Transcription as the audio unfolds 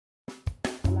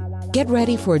Get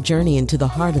ready for a journey into the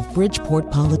heart of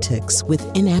Bridgeport politics with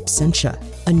In Absentia,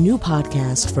 a new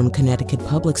podcast from Connecticut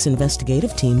Public's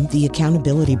investigative team, The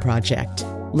Accountability Project.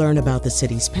 Learn about the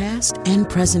city's past and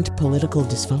present political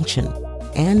dysfunction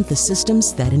and the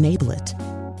systems that enable it.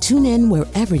 Tune in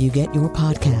wherever you get your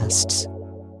podcasts.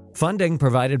 Funding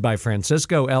provided by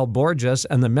Francisco L. Borges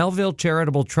and the Melville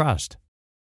Charitable Trust.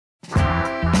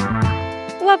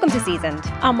 Welcome to Seasoned.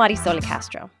 I'm Marisol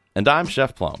Castro. And I'm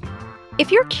Chef Plum. If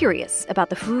you're curious about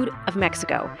the food of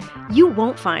Mexico, you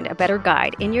won't find a better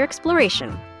guide in your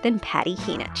exploration than Pati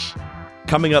Jinich.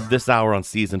 Coming up this hour on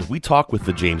Seasoned, we talk with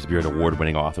the James Beard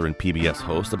Award-winning author and PBS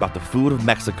host about the food of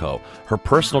Mexico, her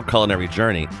personal culinary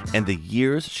journey, and the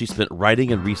years she spent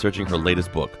writing and researching her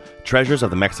latest book, Treasures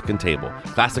of the Mexican Table,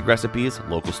 Classic Recipes,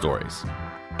 Local Stories.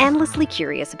 Endlessly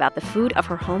curious about the food of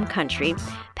her home country,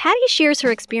 Pati shares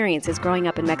her experiences growing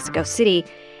up in Mexico City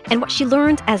and what she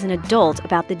learned as an adult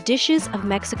about the dishes of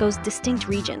Mexico's distinct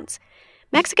regions.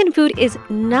 Mexican food is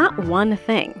not one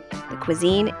thing. The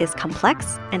cuisine is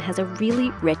complex and has a really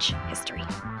rich history.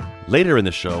 Later in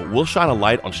the show, we'll shine a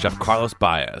light on Chef Carlos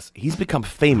Baez. He's become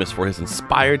famous for his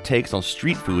inspired takes on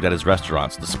street food at his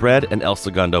restaurants, The Spread and El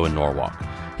Segundo in Norwalk.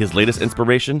 His latest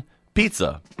inspiration?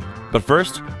 Pizza. But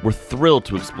first, we're thrilled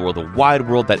to explore the wide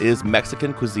world that is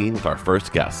Mexican cuisine with our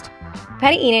first guest.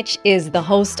 Pati Jinich is the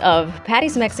host of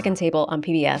Pati's Mexican Table on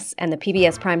PBS and the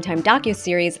PBS primetime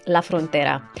docuseries La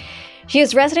Frontera. She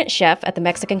is resident chef at the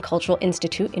Mexican Cultural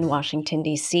Institute in Washington,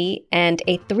 D.C., and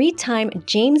a 3-time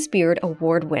James Beard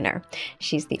Award winner.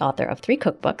 She's the author of 3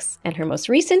 cookbooks, and her most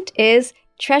recent is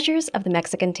Treasures of the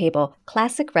Mexican Table,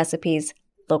 Classic Recipes,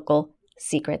 Local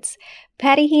Secrets.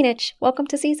 Pati Jinich, welcome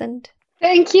to Seasoned.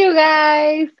 Thank you,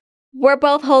 guys. We're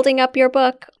both holding up your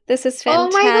book. This is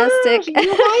fantastic. Oh my gosh, you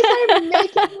guys are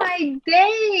making my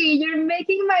day. You're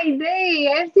making my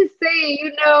day. I have to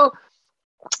say,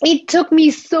 it took me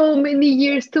so many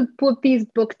years to put this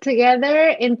book together,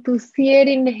 and to see it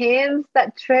in hands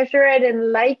that treasure it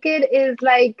and like it is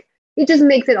like, it just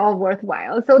makes it all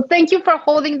worthwhile. So thank you for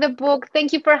holding the book.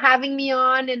 Thank you for having me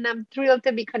on, and I'm thrilled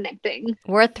to be connecting.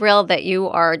 We're thrilled that you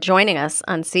are joining us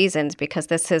on Seasons because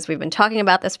we've been talking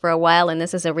about this for a while, and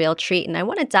this is a real treat. And I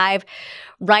want to dive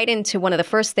right into one of the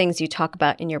first things you talk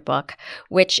about in your book,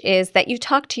 which is that you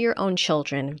talk to your own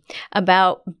children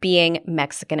about being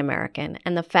Mexican American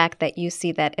and the fact that you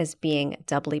see that as being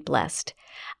doubly blessed.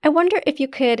 I wonder if you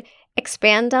could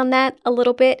expand on that a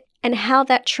little bit and how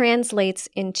that translates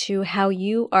into how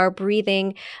you are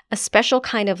breathing a special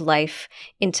kind of life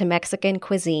into Mexican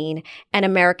cuisine and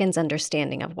Americans'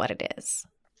 understanding of what it is.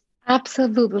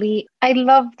 Absolutely. I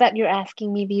love that you're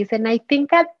asking me this. And I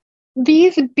think that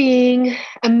this being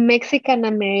a Mexican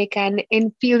American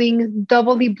and feeling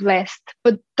doubly blessed,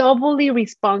 but doubly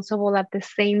responsible at the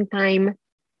same time,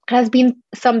 has been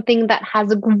something that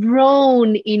has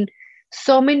grown in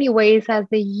so many ways as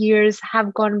the years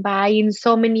have gone by in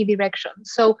so many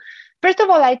directions. So first of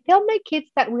all, I tell my kids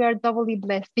that we are doubly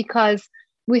blessed because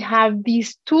we have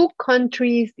these 2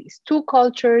 countries, these 2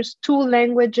 cultures, 2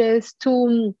 languages,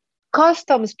 2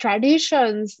 customs,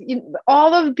 traditions,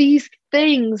 all of these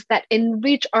things that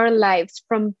enrich our lives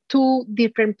from 2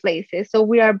 different places. So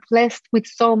we are blessed with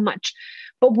so much.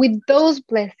 But with those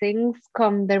blessings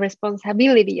come the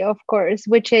responsibility, of course,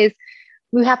 which is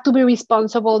we have to be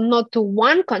responsible not to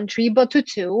 1 country, but to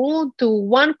 2, to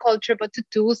 1 culture, but to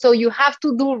 2. So you have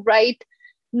to do right,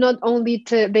 not only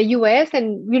to the US,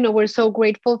 and, we're so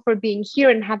grateful for being here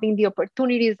and having the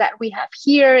opportunities that we have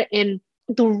here, and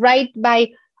do right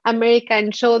by America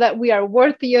and show that we are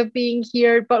worthy of being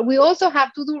here. But we also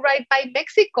have to do right by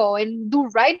Mexico and do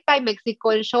right by Mexico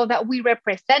and show that we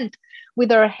represent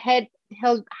with our head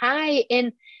held high.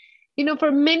 And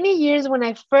for many years when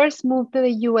I first moved to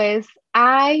the US,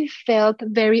 I felt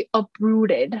very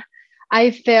uprooted.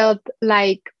 I felt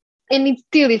like, and it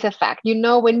still is a fact,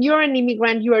 when you're an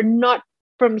immigrant, you are not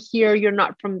from here, you're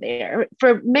not from there.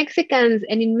 For Mexicans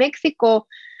and in Mexico,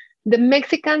 the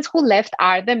Mexicans who left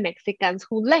are the Mexicans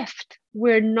who left.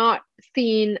 We're not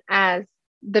seen as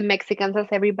the Mexicans as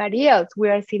everybody else. We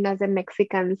are seen as the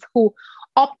Mexicans who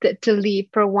opted to leave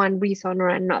for one reason or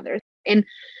another. And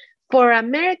for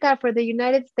America, for the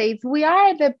United States, we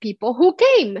are the people who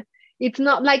came. It's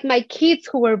not like my kids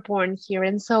who were born here.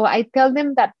 And so I tell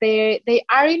them that they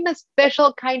are in a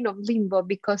special kind of limbo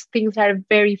because things are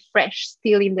very fresh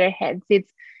still in their heads.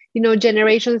 It's,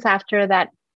 generations after that,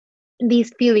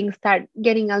 these feelings start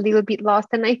getting a little bit lost.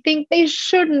 And I think they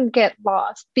shouldn't get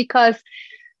lost, because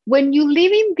when you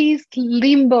live in this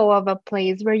limbo of a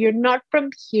place where you're not from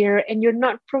here and you're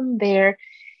not from there,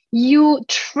 you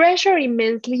treasure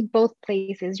immensely both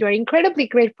places. You're incredibly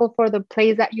grateful for the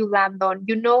place that you land on.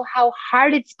 You know how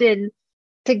hard it's been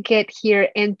to get here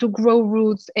and to grow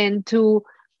roots and to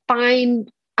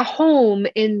find a home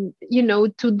and,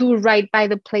 to do right by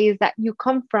the place that you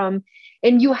come from.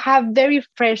 And you have very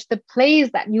fresh the place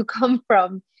that you come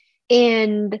from.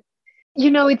 And,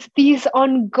 it's this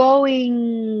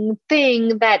ongoing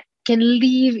thing that can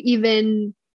leave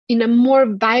even in a more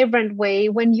vibrant way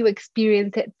when you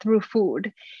experience it through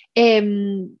food.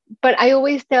 But I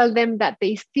always tell them that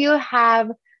they still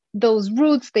have those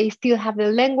roots, they still have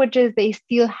the languages, they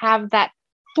still have that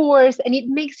force, and it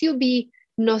makes you be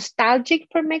nostalgic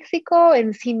for Mexico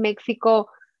and see Mexico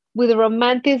with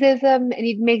romanticism, and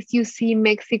it makes you see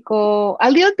Mexico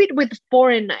a little bit with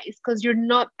foreign eyes because you're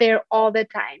not there all the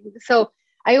time. So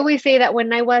I always say that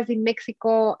when I was in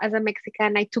Mexico as a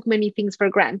Mexican, I took many things for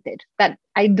granted that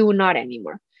I do not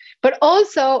anymore. But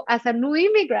also as a new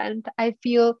immigrant, I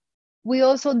feel we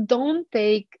also don't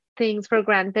take things for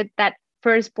granted that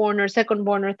firstborn or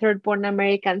secondborn or thirdborn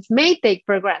Americans may take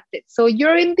for granted. So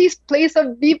you're in this place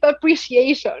of deep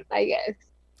appreciation, I guess.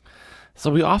 So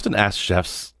we often ask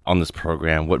chefs on this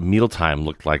program what mealtime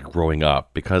looked like growing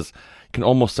up because you can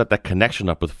almost set that connection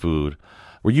up with food.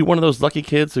 Were you one of those lucky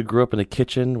kids who grew up in a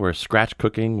kitchen where scratch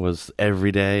cooking was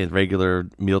every day and regular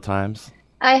meal times?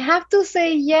 I have to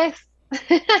say yes.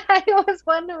 I was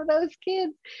one of those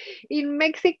kids. In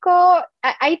Mexico,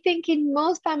 I think in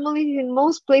most families, in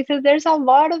most places, there's a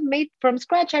lot of made from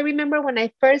scratch. I remember when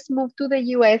I first moved to the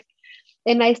US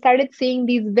and I started seeing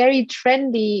these very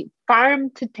trendy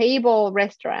farm-to-table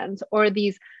restaurants or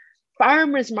these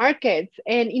farmers markets.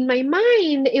 And in my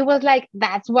mind, it was like,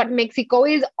 that's what Mexico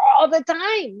is all the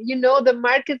time. The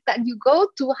markets that you go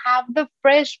to have the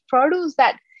fresh produce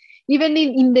that even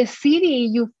in the city,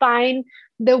 you find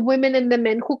the women and the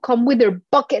men who come with their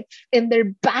buckets and their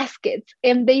baskets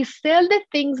and they sell the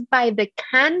things by the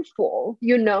canful,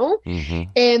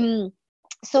 Mm-hmm.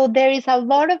 So there is a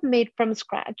lot of made from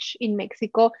scratch in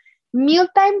Mexico.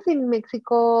 Mealtimes in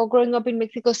Mexico, growing up in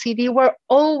Mexico City, were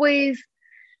always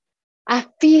a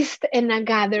feast and a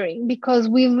gathering because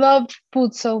we loved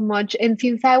food so much. And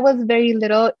since I was very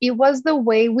little, it was the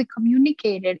way we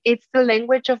communicated. It's the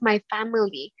language of my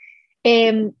family.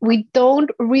 And we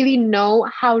don't really know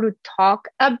how to talk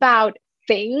about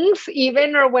things,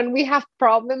 even or when we have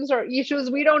problems or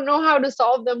issues, we don't know how to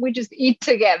solve them. We just eat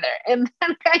together. And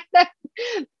that kind of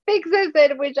fixes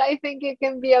it, which I think it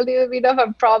can be a little bit of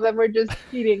a problem. We're just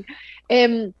eating.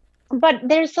 But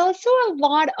there's also a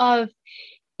lot of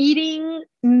eating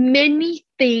many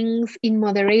things in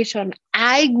moderation.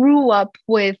 I grew up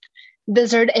with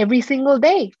dessert every single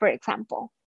day, for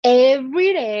example.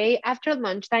 Every day after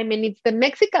lunchtime, and it's the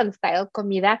Mexican style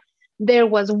comida, there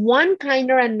was one kind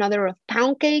or another of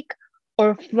pound cake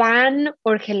or flan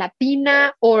or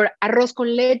gelatina or arroz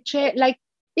con leche. Like,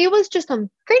 it was just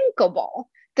unthinkable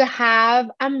to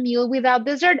have a meal without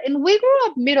dessert. And we grew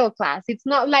up middle class. It's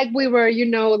not like we were,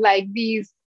 like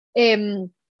these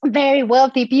very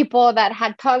wealthy people that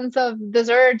had tons of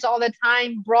desserts all the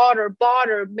time, brought or bought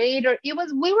or made,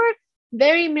 we were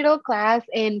very middle class,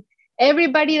 and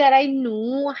everybody that I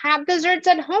knew had desserts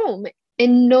at home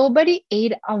and nobody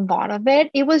ate a lot of it.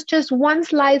 It was just one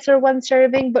slice or one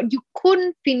serving, but you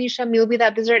couldn't finish a meal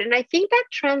without dessert. And I think that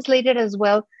translated as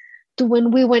well to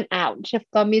when we went out, Chef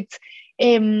Tom. It's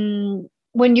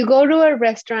when you go to a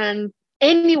restaurant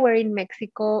anywhere in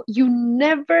Mexico, you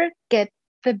never get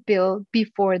the bill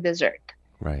before dessert.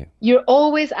 Right. You're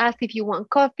always asked if you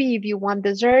want coffee, if you want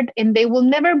dessert, and they will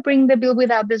never bring the bill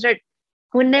without dessert.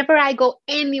 Whenever I go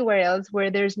anywhere else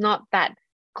where there's not that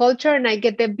culture and I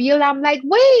get the bill, I'm like,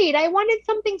 wait, I wanted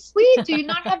something sweet. Do you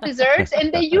not have desserts?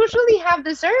 And they usually have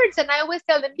desserts. And I always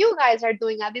tell them, you guys are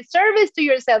doing a disservice to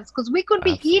yourselves because we could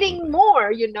be eating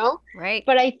more, Right.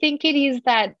 But I think it is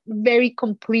that very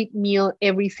complete meal,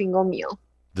 every single meal.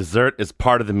 Dessert is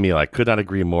part of the meal. I could not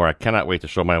agree more. I cannot wait to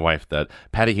show my wife that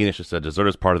Pati Jinich just said dessert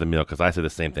is part of the meal because I say the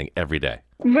same thing every day.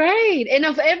 Right. And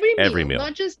of every meal.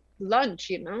 Not just lunch,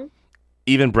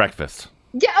 Even breakfast.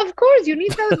 Yeah, of course. You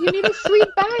need a sweet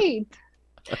bite.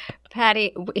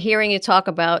 Pati, hearing you talk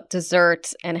about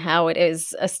dessert and how it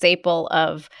is a staple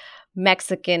of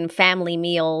Mexican family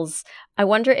meals, I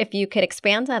wonder if you could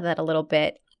expand on that a little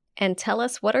bit and tell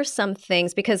us what are some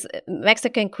things, because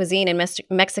Mexican cuisine and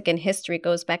Mexican history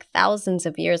goes back thousands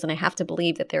of years, and I have to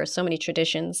believe that there are so many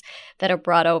traditions that are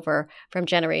brought over from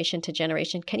generation to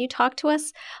generation. Can you talk to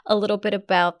us a little bit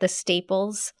about the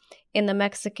staples in the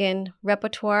Mexican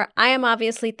repertoire? I am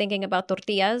obviously thinking about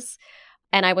tortillas,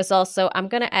 and I'm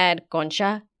going to add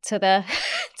concha to the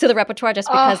to the repertoire just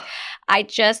because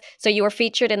so you were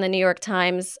featured in the New York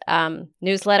Times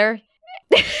newsletter.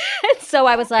 So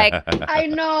I was like, I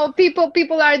know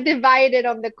people are divided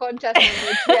on the concha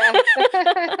sandwich.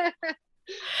 Yeah.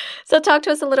 So talk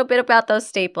to us a little bit about those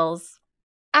staples.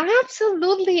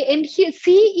 Absolutely. And here,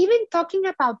 see, even talking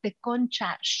about the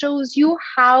concha shows you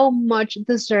how much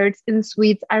desserts and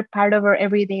sweets are part of our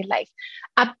everyday life.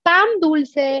 A pan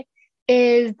dulce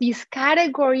is this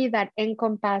category that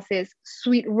encompasses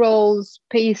sweet rolls,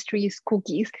 pastries,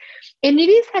 cookies. And it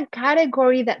is a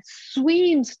category that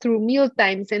swims through meal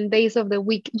times and days of the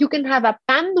week. You can have a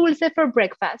pan dulce for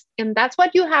breakfast, and that's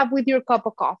what you have with your cup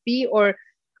of coffee or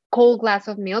cold glass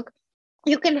of milk.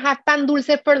 You can have pan dulce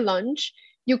for lunch.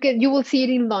 You will see it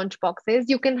in lunch boxes.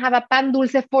 You can have a pan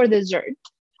dulce for dessert,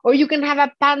 or you can have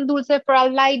a pan dulce for a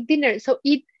light dinner. So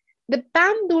the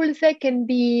pan dulce can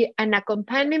be an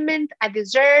accompaniment, a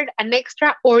dessert, an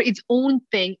extra, or its own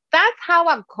thing. That's how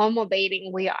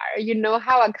accommodating we are,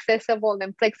 how accessible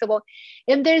and flexible.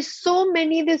 And there's so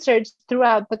many desserts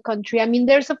throughout the country. I mean,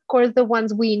 there's of course the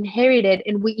ones we inherited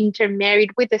and we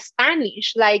intermarried with the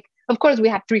Spanish. Like, of course, we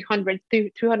have 300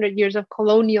 years of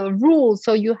colonial rule.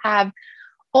 So you have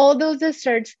all those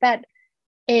desserts that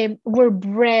were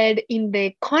bred in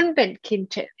the convent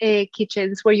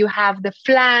kitchens, where you have the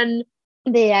flan,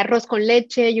 the arroz con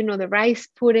leche, the rice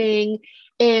pudding.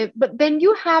 But then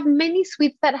you have many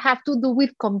sweets that have to do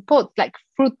with compotes, like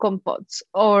fruit compotes,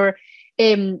 or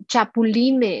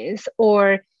chapulines,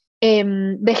 or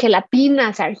the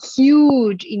gelapinas are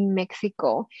huge in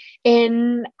Mexico.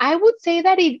 And I would say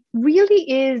that it really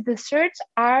is, desserts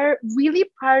are really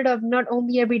part of not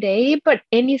only every day, but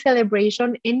any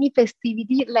celebration, any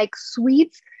festivity. Like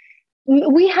sweets,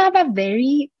 we have a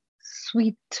very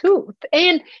sweet tooth.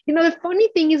 And, the funny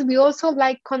thing is we also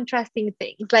like contrasting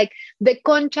things. Like the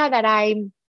concha that I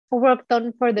worked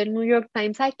on for the New York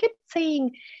Times, I kept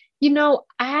saying,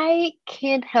 I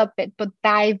can't help it but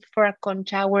dive for a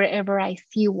concha wherever I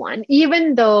see one,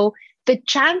 even though the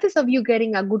chances of you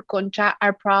getting a good concha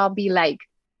are probably like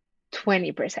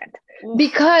 20%. Oof.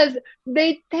 Because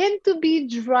they tend to be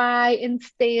dry and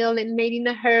stale and made in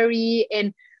a hurry,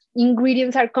 and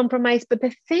ingredients are compromised. But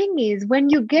the thing is,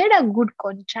 when you get a good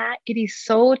concha, it is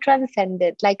so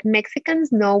transcendent. Like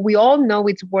Mexicans know, we all know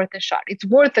it's worth a shot. It's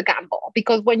worth a gamble,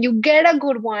 because when you get a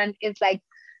good one, it's like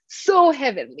so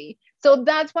heavenly. So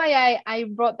that's why I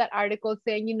wrote that article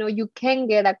saying, you can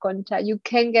get a concha, you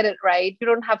can get it right. You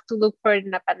don't have to look for it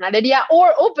in a panaderia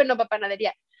or open up a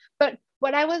panaderia. But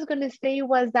what I was going to say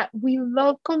was that we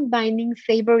love combining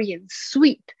savory and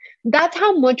sweet. That's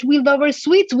how much we love our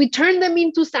sweets. We turn them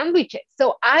into sandwiches.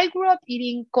 So I grew up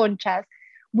eating conchas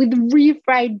with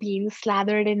refried beans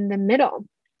slathered in the middle.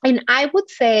 And I would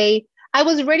say I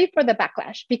was ready for the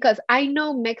backlash, because I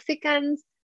know Mexicans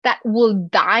that will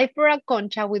die for a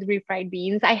concha with refried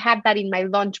beans. I have that in my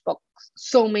lunchbox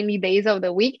so many days of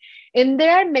the week. And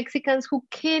there are Mexicans who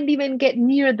can't even get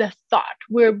near the thought.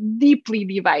 We're deeply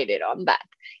divided on that.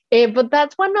 But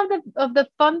that's one of the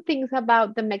fun things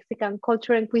about the Mexican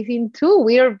culture and cuisine too.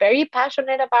 We are very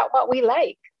passionate about what we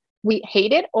like. We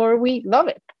hate it or we love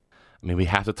it. I mean, we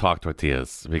have to talk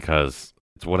tortillas, because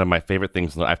it's one of my favorite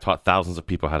things. I've taught thousands of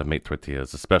people how to make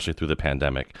tortillas, especially through the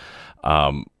pandemic.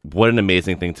 What an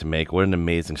amazing thing to make. What an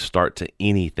amazing start to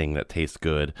anything that tastes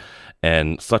good,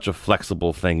 and such a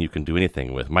flexible thing you can do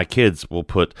anything with. My kids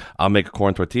I'll make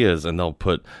corn tortillas and they'll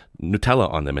put Nutella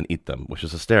on them and eat them, which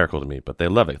is hysterical to me, but they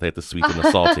love it. They like the sweet and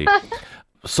the salty.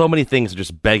 So many things are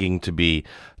just begging to be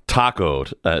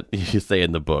tacoed, you say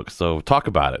in the book. So talk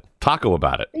about it. Taco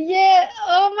about it. Yeah.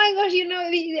 Oh my gosh.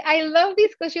 I love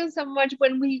this question so much.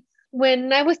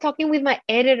 When I was talking with my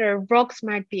editor, Rox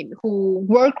Martin, who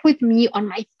worked with me on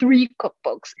my 3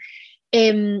 cookbooks.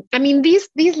 I mean,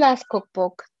 these last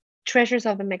cookbook, Treasures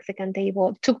of the Mexican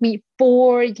Table, took me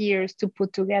 4 years to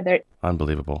put together.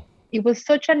 Unbelievable. It was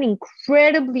such an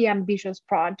incredibly ambitious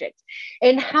project.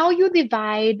 And how you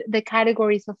divide the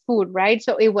categories of food, right?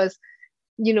 So it was,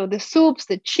 the soups,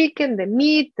 the chicken, the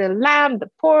meat, the lamb, the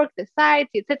pork, the sides,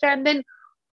 etc. And then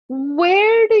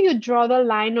where do you draw the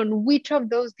line on which of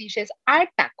those dishes are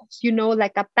tacos?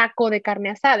 Like a taco de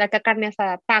carne asada, like a carne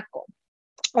asada taco,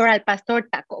 or al pastor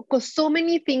taco. Because so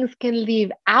many things can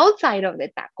live outside of the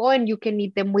taco and you can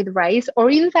eat them with rice, or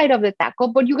inside of the taco,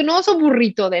 but you can also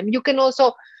burrito them. You can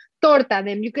also torta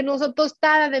them. You can also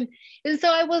tostada them. And so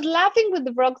I was laughing with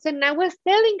the Rox, and I was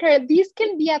telling her, this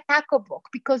can be a taco book,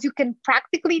 because you can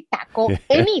practically tackle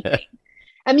anything.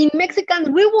 I mean, Mexicans,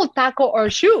 we will tackle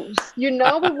our shoes, we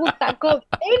will tackle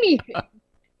anything.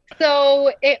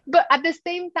 So, but at the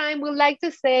same time, we like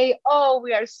to say, oh,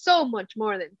 we are so much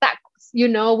more than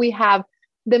tacos. We have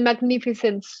the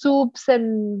magnificent soups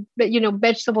and,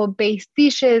 vegetable-based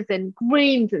dishes and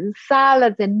grains and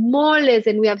salads and moles.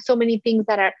 And we have so many things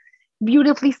that are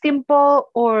beautifully simple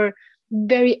or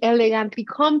very elegantly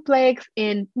complex.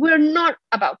 And we're not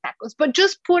about tacos, but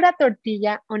just put a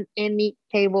tortilla on any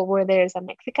table where there's a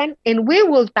Mexican and we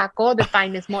will taco the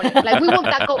finest mole. Like we will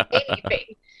taco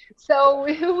anything. So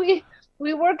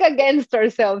we work against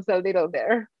ourselves a little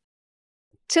there.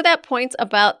 To that point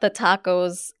about the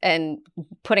tacos and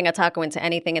putting a taco into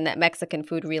anything, and that Mexican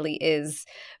food really is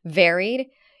varied,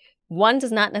 one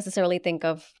does not necessarily think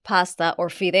of pasta or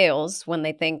fideos when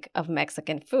they think of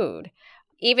Mexican food.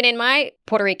 Even in my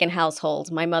Puerto Rican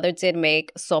household, my mother did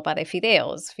make sopa de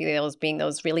fideos being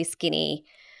those really skinny,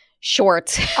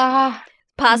 short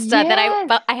pasta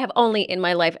that I have only in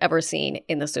my life ever seen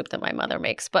in the soup that my mother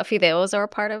makes. But fideos are a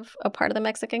part of the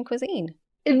Mexican cuisine.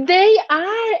 They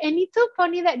are. And it's so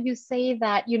funny that you say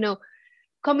that,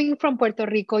 coming from Puerto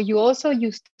Rico, you also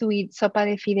used to eat sopa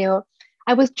de fideo.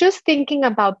 I was just thinking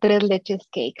about tres leches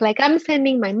cake. Like I'm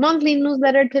sending my monthly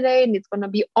newsletter today and it's going to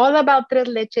be all about tres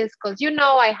leches because,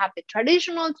 I have the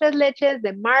traditional tres leches,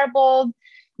 the marbled,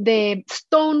 the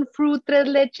stone fruit tres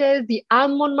leches, the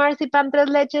almond marzipan tres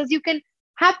leches. You can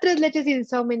have tres leches in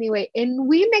so many ways. And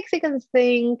we Mexicans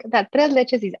think that tres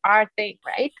leches is our thing,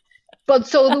 right? But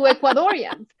so do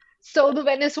Ecuadorians, so do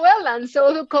Venezuelans,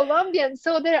 so do Colombians.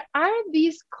 So there are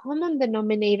these common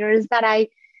denominators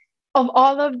of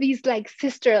all of these like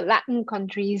sister Latin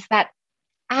countries that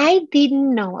I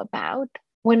didn't know about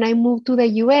when I moved to the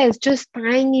US, just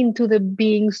tying into the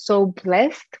being so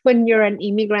blessed when you're an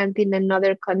immigrant in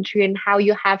another country and how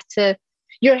you're held to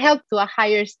a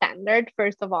higher standard,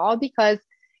 first of all, because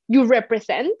you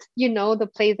represent, the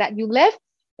place that you left.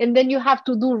 And then you have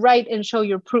to do right and show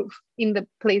your proof in the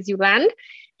place you land.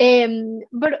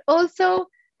 But also,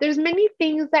 there's many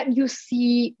things that you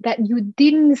see that you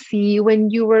didn't see when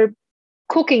you were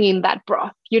cooking in that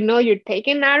broth. You're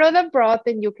taken out of the broth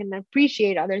and you can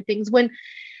appreciate other things. When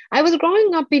I was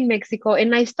growing up in Mexico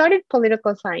and I started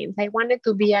political science, I wanted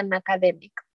to be an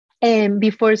academic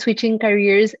before switching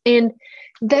careers. And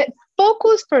the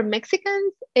focus for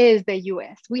Mexicans is the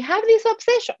US. We have this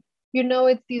obsession.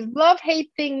 It's this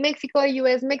love-hate thing, Mexico,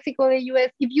 US, Mexico, the US.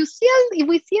 If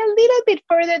we see a little bit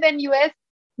further than US,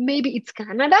 maybe it's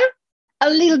Canada, a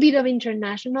little bit of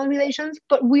international relations,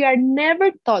 but we are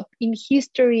never taught in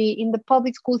history, in the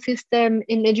public school system,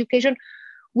 in education.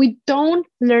 We don't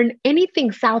learn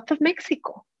anything south of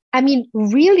Mexico. I mean,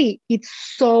 really, it's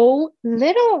so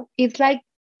little. It's like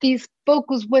this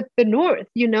focus with the North,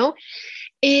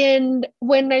 And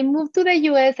when I moved to the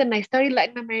US and I studied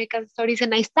Latin American studies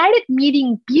and I started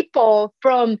meeting people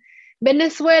from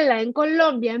Venezuela and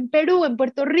Colombia and Peru and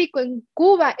Puerto Rico and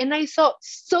Cuba, and I saw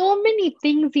so many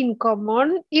things in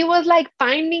common. It was like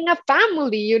finding a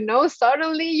family,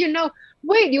 suddenly,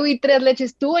 wait, you eat tres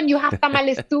leches too and you have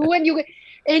tamales too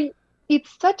and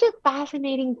it's such a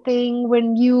fascinating thing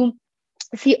when you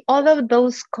see all of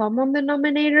those common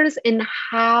denominators and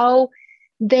how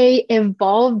they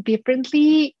evolve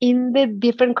differently in the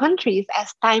different countries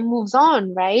as time moves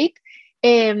on, right?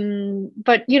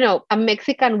 But, a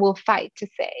Mexican will fight to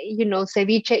say,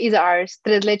 ceviche is ours,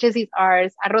 tres leches is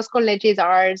ours, arroz con leche is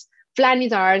ours, flan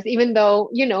is ours, even though,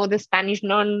 the Spanish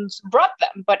nuns brought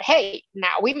them. But hey,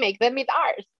 now we make them with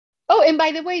ours. Oh, and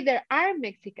by the way, there are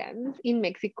Mexicans in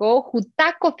Mexico who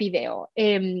taco fideo.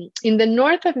 In the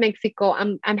north of Mexico,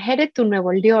 I'm headed to Nuevo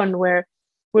León, where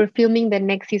we're filming the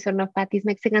next season of Pati's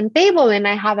Mexican Table, and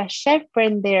I have a chef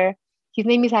friend there. His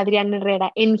name is Adrián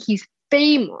Herrera, and he's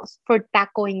famous for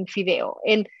tacoing fideo.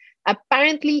 And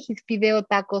apparently his fideo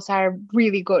tacos are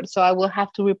really good, so I will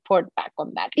have to report back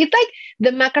on that. It's like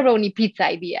the macaroni pizza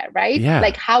idea, right? Yeah.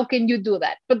 Like, how can you do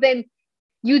that? But then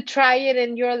you try it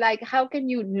and you're like, how can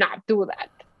you not do that?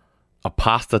 A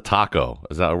pasta taco.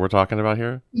 Is that what we're talking about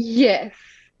here? Yes.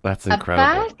 That's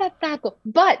incredible. A pasta taco.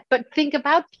 But think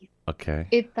about it. Okay.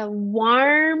 It's a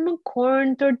warm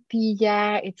corn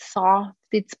tortilla. It's soft.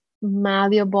 It's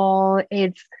malleable.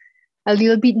 It's a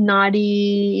little bit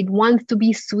nutty. It wants to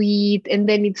be sweet. And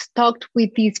then it's topped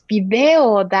with this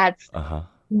fideo that's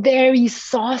very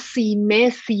saucy,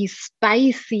 messy,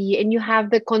 spicy. And you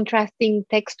have the contrasting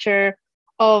texture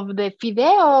of the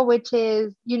fideo, which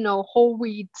is, whole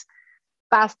wheat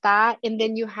pasta. And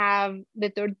then you have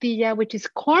the tortilla, which is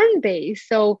corn-based.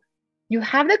 So you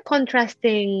have the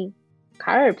contrasting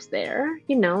carbs there.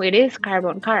 It is carb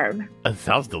on carb. It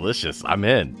sounds delicious. I'm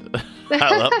in.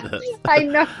 I love this.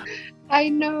 I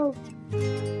know.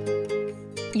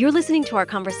 You're listening to our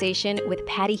conversation with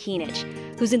Pati Jinich,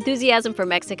 whose enthusiasm for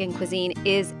Mexican cuisine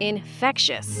is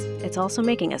infectious. It's also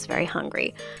making us very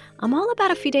hungry. I'm all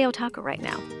about a fideo taco right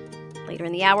now. Later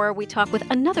in the hour, we talk with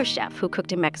another chef who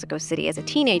cooked in Mexico City as a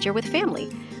teenager with family,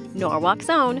 Norwalk's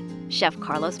own Chef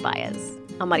Carlos Baez.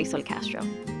 I'm Marisol Castro.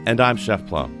 And I'm Chef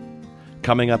Plum.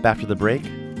 Coming up after the break,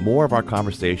 more of our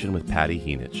conversation with Pati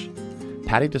Jinich.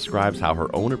 Pati describes how her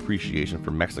own appreciation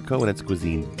for Mexico and its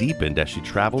cuisine deepened as she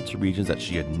traveled to regions that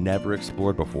she had never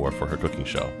explored before for her cooking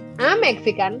show. I'm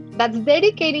Mexican that's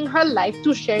dedicating her life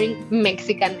to sharing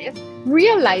Mexicanness,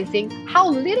 realizing how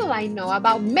little I know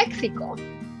about Mexico.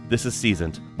 This is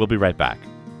Seasoned. We'll be right back.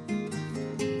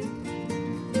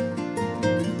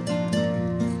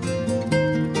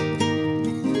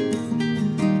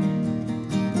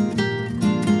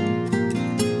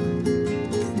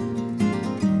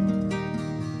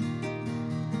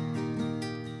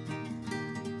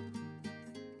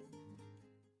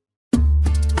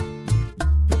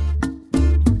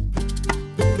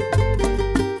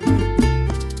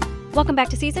 Welcome back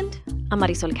to Seasoned. I'm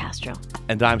Marisol Castro.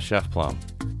 And I'm Chef Plum.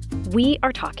 We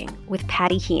are talking with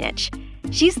Pati Jinich.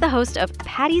 She's the host of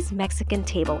Pati's Mexican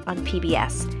Table on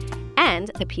PBS and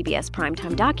the PBS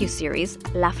primetime docuseries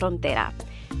La Frontera.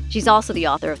 She's also the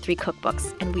author of 3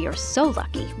 cookbooks, and we are so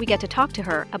lucky we get to talk to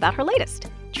her about her latest,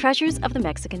 Treasures of the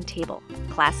Mexican Table,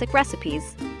 Classic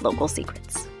Recipes, Local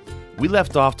Secrets. We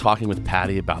left off talking with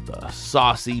Pati about the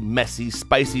saucy, messy,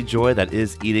 spicy joy that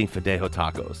is eating fideo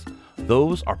tacos.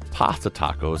 Those are pasta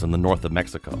tacos in the north of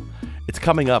Mexico. It's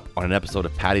coming up on an episode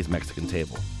of Pati's Mexican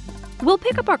Table. We'll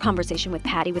pick up our conversation with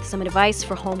Pati with some advice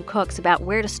for home cooks about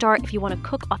where to start if you want to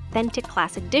cook authentic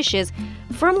classic dishes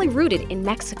firmly rooted in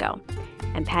Mexico.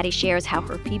 And Pati shares how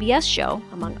her PBS show,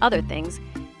 among other things,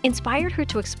 inspired her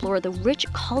to explore the rich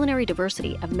culinary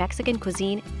diversity of Mexican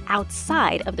cuisine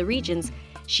outside of the regions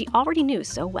she already knew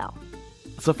so well.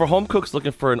 So for home cooks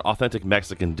looking for an authentic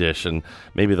Mexican dish, and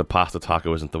maybe the pasta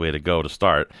taco isn't the way to go to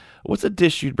start, what's a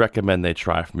dish you'd recommend they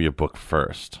try from your book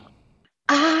first?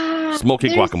 Smoky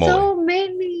guacamole. So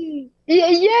many. Yeah,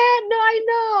 no, I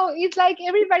know. It's like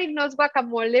everybody knows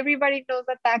guacamole. Everybody knows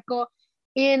a taco.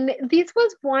 And this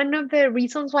was one of the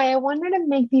reasons why I wanted to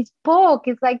make this book.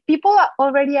 It's like people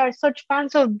already are such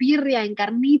fans of birria and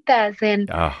carnitas, and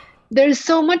there's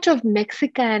so much of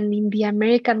Mexican in the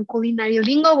American culinary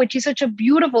lingo, which is such a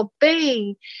beautiful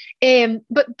thing.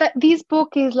 But this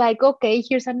book is like, okay,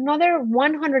 here's another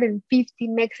 150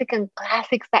 Mexican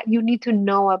classics that you need to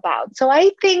know about. So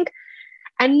I think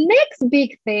a next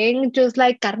big thing, just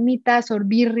like carnitas or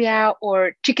birria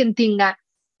or chicken tinga,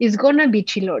 is going to be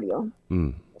chilorio.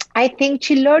 I think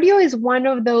chilorio is one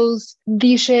of those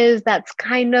dishes that's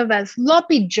kind of a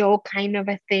sloppy Joe kind of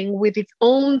a thing with its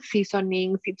own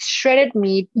seasonings. It's shredded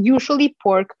meat, usually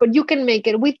pork, but you can make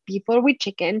it with beef or with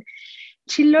chicken.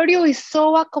 Chilorio is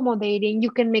so accommodating.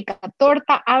 You can make a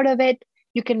torta out of it.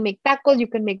 You can make tacos. You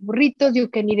can make burritos. You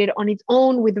can eat it on its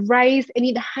own with rice. And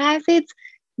it has its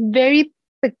very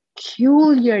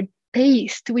peculiar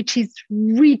taste, which is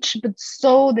rich but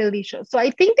so delicious. So I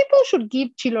think people should give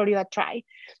chilorio a try,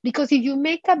 because if you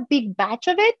make a big batch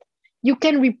of it, you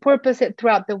can repurpose it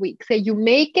throughout the week. Say you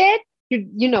make it,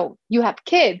 you have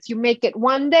kids, you make it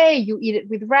one day, you eat it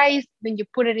with rice, then you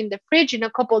put it in the fridge. In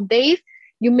a couple of days,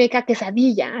 you make a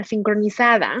quesadilla, a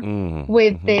sincronizada,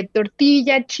 with the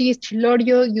tortilla, cheese,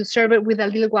 chilorio. You serve it with a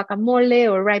little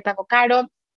guacamole or ripe avocado.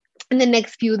 In the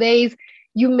next few days,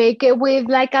 you make it with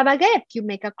like a baguette. You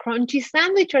make a crunchy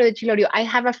sandwich or the chilorio. I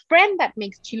have a friend that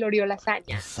makes chilorio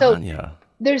lasagna. So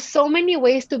there's so many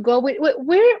ways to go with.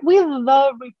 We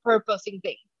love repurposing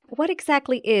things. What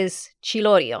exactly is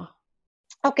chilorio?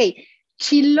 Okay,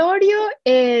 chilorio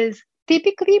is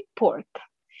typically pork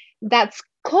that's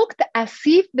cooked as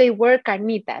if they were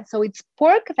carnitas. So it's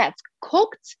pork that's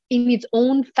cooked in its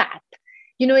own fat.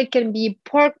 It can be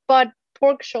pork butt,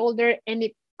 pork shoulder, and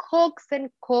it cooks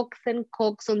and cooks and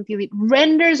cooks until it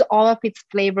renders all of its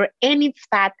flavor and its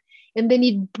fat, and then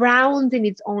it browns in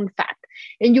its own fat.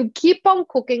 And you keep on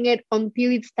cooking it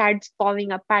until it starts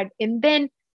falling apart. And then,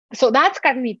 so that's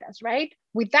carnitas, right?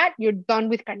 With that, you're done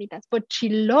with carnitas. But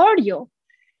chilorio,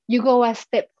 you go a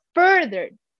step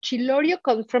further. Chilorio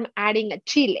comes from adding a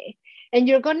chile. And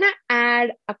you're going to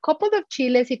add a couple of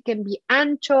chiles. It can be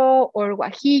ancho or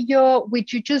guajillo,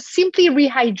 which you just simply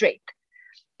rehydrate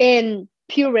and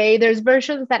puree. There's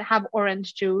versions that have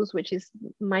orange juice, which is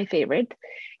my favorite.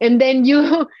 And then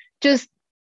you just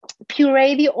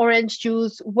puree the orange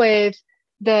juice with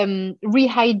the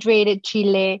rehydrated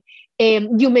chile.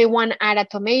 You may want to add a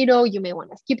tomato. You may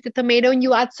want to skip the tomato, and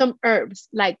you add some herbs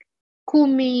like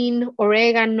cumin,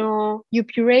 oregano. You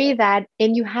puree that,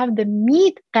 and you have the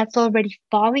meat that's already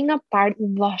falling apart,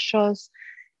 luscious,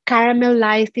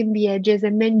 caramelized in the edges,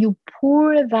 and then you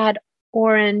pour that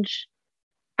orange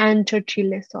ancho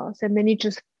chile sauce, and then it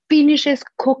just finishes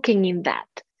cooking in that.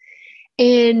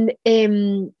 And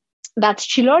that's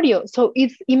chilorio. So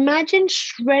it's imagine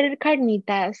shredded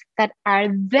carnitas that are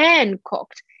then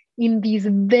cooked in these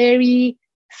very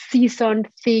seasoned,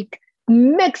 thick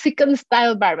Mexican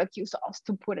style barbecue sauce,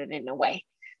 to put it in a way.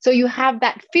 So you have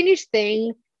that finished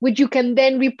thing, which you can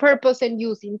then repurpose and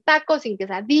use in tacos, in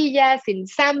quesadillas, in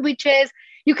sandwiches.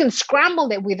 You can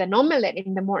scramble it with an omelette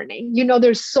in the morning.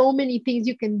 There's so many things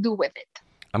you can do with it.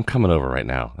 I'm coming over right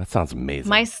now. That sounds amazing.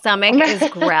 My stomach is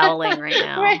growling right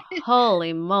now. Right.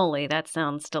 Holy moly, that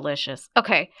sounds delicious.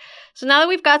 Okay, so now that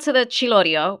we've got to the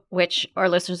chilorio, which our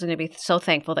listeners are going to be so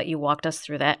thankful that you walked us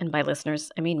through that, and by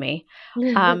listeners, I mean me.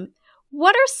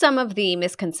 What are some of the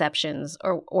misconceptions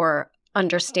or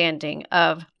understanding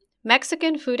of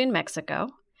Mexican food in Mexico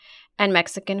and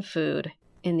Mexican food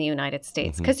in the United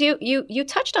States? Because you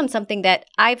touched on something that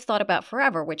I've thought about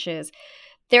forever, which is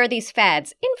there are these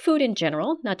fads in food in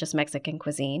general, not just Mexican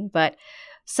cuisine, but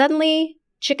suddenly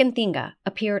chicken tinga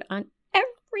appeared on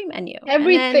every menu.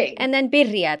 Everything. And then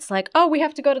birria. It's like, oh, we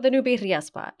have to go to the new birria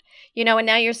spot. And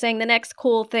now you're saying the next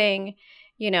cool thing,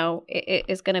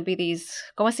 is going to be these,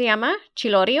 ¿cómo se llama?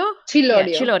 Chilorio? Chilorio.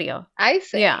 Yeah, chilorio. I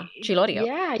say. Yeah, chilorio.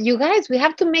 Yeah, you guys, we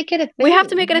have to make it a thing. We have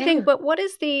to make it a thing. But what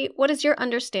is your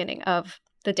understanding of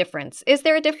the difference? Is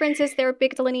there a difference? Is there a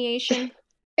big delineation?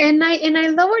 And I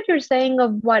love what you're saying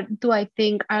of what do I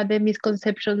think are the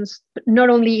misconceptions, not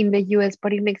only in the US,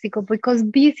 but in Mexico, because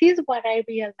this is what I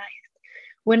realized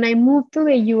when I moved to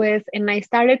the US and I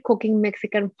started cooking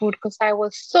Mexican food, because I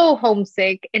was so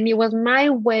homesick and it was my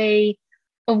way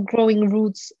of growing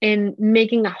roots and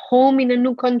making a home in a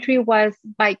new country, was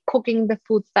by cooking the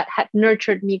foods that had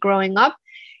nurtured me growing up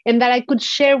and that I could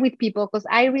share with people, because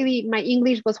my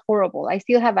English was horrible. I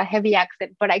still have a heavy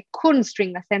accent, but I couldn't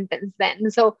string a sentence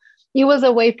then. So it was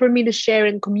a way for me to share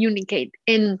and communicate.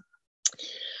 And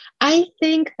I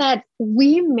think that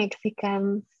we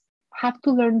Mexicans have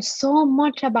to learn so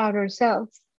much about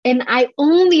ourselves. And I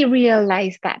only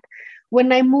realized that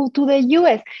when I moved to the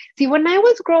US. See, when I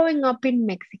was growing up in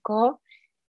Mexico,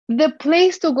 the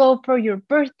place to go for your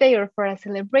birthday or for a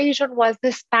celebration was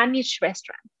the Spanish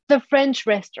restaurant, the French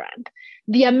restaurant,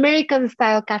 the American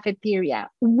style cafeteria.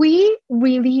 We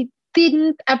really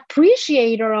didn't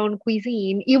appreciate our own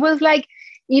cuisine. It was like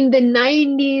in the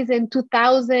 90s and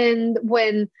 2000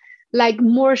 when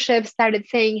more chefs started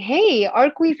saying, hey, our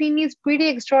cuisine is pretty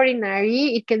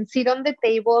extraordinary. It can sit on the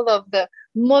table of the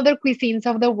mother cuisines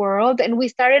of the world. And we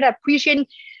started appreciating.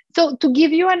 So to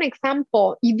give you an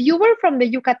example, if you were from the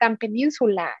Yucatan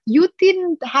Peninsula, you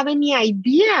didn't have any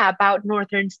idea about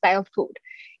Northern style food.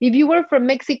 If you were from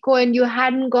Mexico and you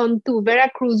hadn't gone to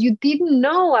Veracruz, you didn't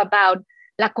know about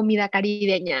la comida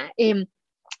caribeña.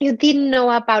 You didn't know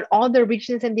about all the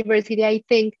richness and diversity. I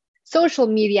think social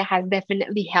media has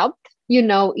definitely helped,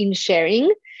 in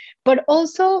sharing, but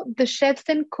also the chefs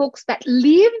and cooks that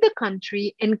leave the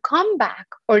country and come back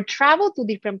or travel to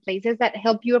different places that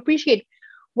help you appreciate.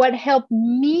 What helped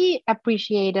me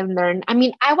appreciate and learn,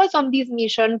 I was on this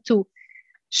mission to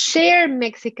share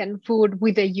Mexican food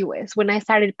with the US when I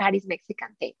started Pati's Mexican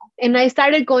Table. And I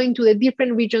started going to the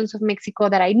different regions of Mexico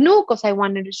that I knew because I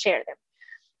wanted to share them.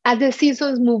 As the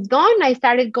seasons moved on, I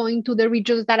started going to the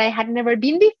regions that I had never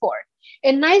been before.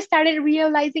 And I started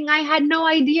realizing I had no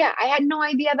idea. I had no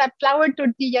idea that flour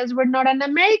tortillas were not an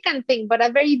American thing, but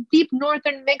a very deep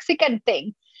Northern Mexican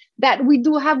thing. That we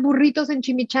do have burritos and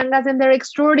chimichangas and they're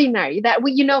extraordinary. That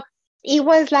we, it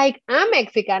was like a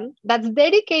Mexican that's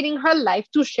dedicating her life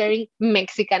to sharing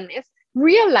Mexicanness,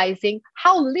 realizing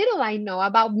how little I know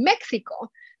about Mexico.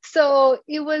 So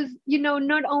it was,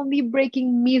 not only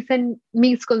breaking myths and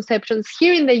misconceptions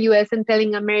here in the US and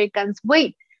telling Americans,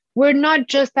 wait, we're not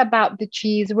just about the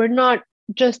cheese. We're not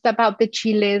just about the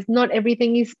chiles. Not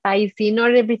everything is spicy.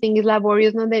 Not everything is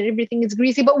laborious. Not that everything is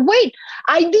greasy. But wait,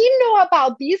 I didn't know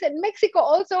about this and Mexico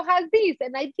also has this.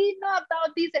 And I didn't know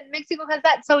about this and Mexico has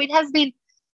that. So it has been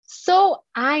so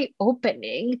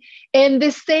eye-opening. And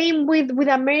the same with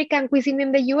American cuisine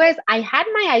in the US. I had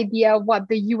my idea of what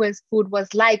the US food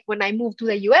was like when I moved to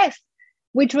the US,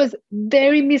 which was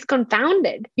very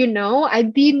misconfounded. I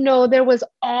didn't know there was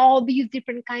all these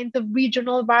different kinds of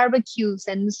regional barbecues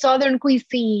and Southern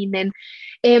cuisine and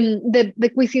the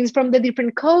cuisines from the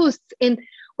different coasts. And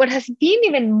what has been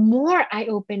even more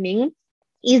eye-opening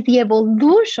is the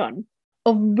evolution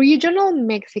of regional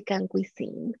Mexican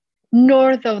cuisine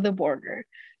north of the border.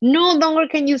 No longer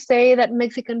can you say that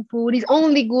Mexican food is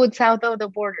only good south of the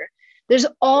border. There's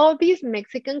all these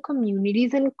Mexican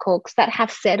communities and cooks that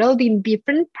have settled in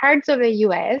different parts of the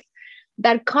US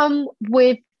that come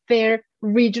with their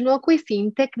regional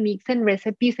cuisine techniques and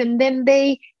recipes, and then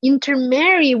they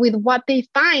intermarry with what they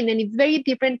find. And it's very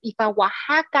different if a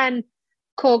Oaxacan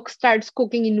cook starts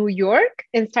cooking in New York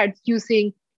and starts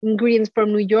using ingredients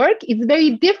from New York. It's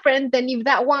very different than if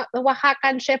that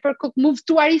Oaxacan chef or cook moves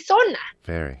to Arizona.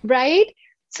 Very. Right?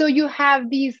 So you have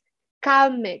these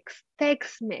Cal mix,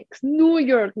 Tex mix, New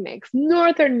York mix,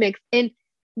 Northern mix, and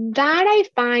that I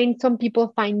find some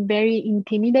people find very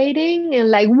intimidating and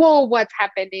like, whoa, what's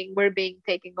happening? We're being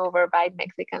taken over by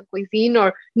Mexican cuisine,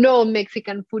 or no,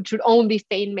 Mexican food should only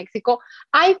stay in Mexico.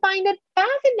 I find it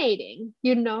fascinating,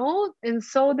 and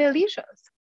so delicious.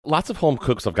 Lots of home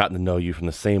cooks have gotten to know you from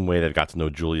the same way they've got to know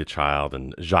Julia Child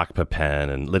and Jacques Pepin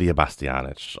and Lydia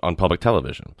Bastianich on public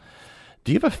television.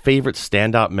 Do you have a favorite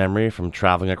standout memory from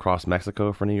traveling across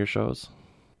Mexico for any of your shows?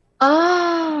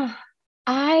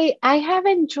 I have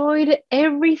enjoyed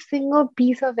every single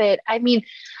piece of it. I mean,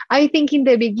 I think in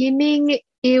the beginning,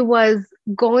 it was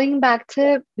going back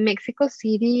to Mexico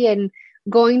City and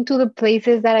going to the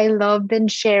places that I loved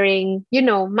and sharing,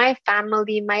 my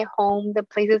family, my home, the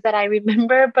places that I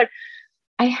remember. But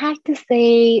I have to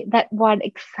say that what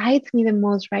excites me the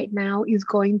most right now is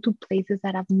going to places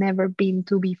that I've never been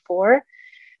to before.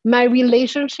 My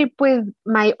relationship with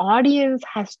my audience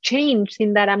has changed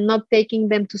in that I'm not taking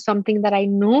them to something that I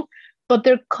know, but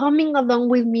they're coming along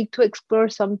with me to explore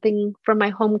something from my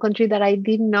home country that I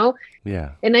didn't know.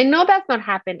 Yeah. And I know that's not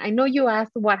happened. I know you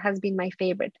asked what has been my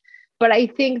favorite, but I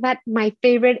think that my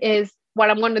favorite is what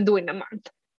I'm going to do in a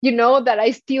month, that I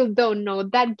still don't know.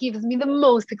 That gives me the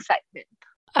most excitement.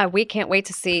 We can't wait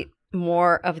to see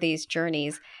more of these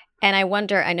journeys. And I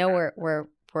wonder, I know we're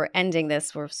ending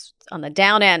this. We're on the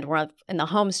down end. We're in the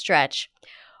home stretch.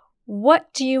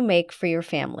 What do you make for your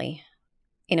family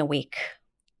in a week?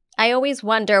 I always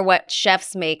wonder what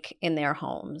chefs make in their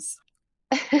homes.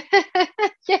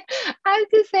 Yeah, I have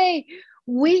to say,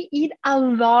 we eat a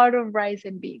lot of rice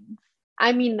and beans.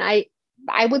 I mean, I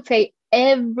would say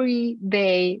every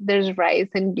day there's rice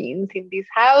and beans in this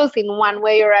house in one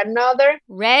way or another.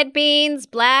 Red beans,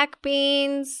 black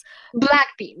beans? Black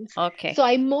beans. Okay. So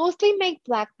I mostly make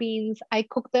black beans. I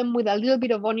cook them with a little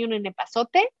bit of onion and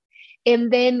epazote.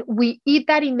 And then we eat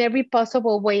that in every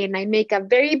possible way. And I make a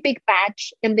very big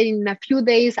batch. And then in a few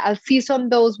days, I'll season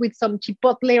those with some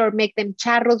chipotle or make them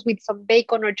charros with some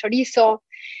bacon or chorizo.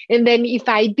 And then if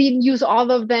I didn't use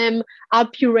all of them, I'll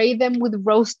puree them with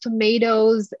roast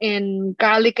tomatoes and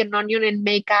garlic and onion and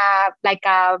make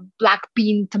a black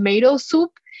bean tomato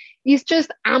soup. It's just,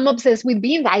 I'm obsessed with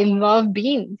beans. I love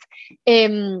beans.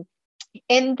 And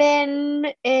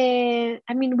then,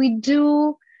 we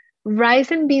do rice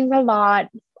and beans a lot.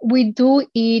 We do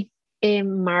eat a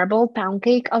marble pound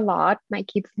cake a lot. My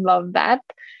kids love that.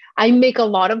 I make a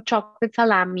lot of chocolate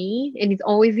salami, and it's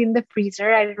always in the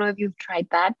freezer. I don't know if you've tried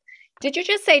that. Did you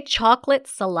just say chocolate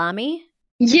salami?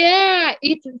 Yeah,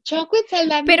 it's chocolate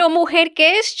salami. Pero mujer,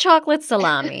 ¿qué es chocolate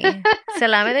salami?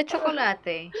 Salami de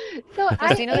chocolate. So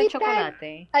Tocino de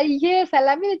chocolate. Yeah,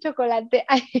 salami de chocolate.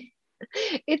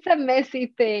 It's a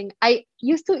messy thing. I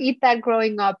used to eat that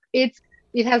growing up. It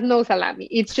has no salami.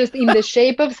 It's just in the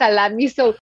shape of salami.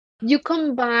 So you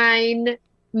combine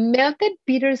melted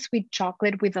bittersweet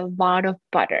chocolate with a lot of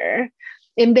butter.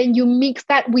 And then you mix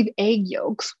that with egg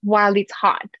yolks while it's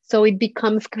hot. So it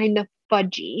becomes kind of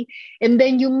fudgy. And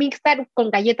then you mix that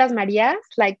con galletas Marias,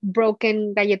 like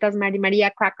broken galletas Maria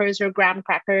crackers or graham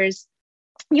crackers.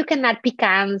 You can add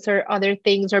pecans or other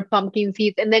things or pumpkin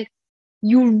seeds. And then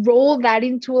you roll that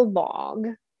into a log.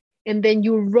 And then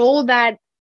you roll that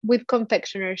with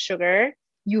confectioner sugar.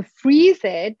 You freeze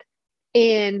it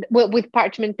and with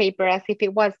parchment paper as if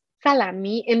it was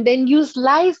salami, and then you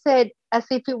slice it as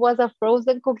if it was a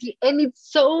frozen cookie, and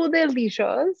it's so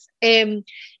delicious.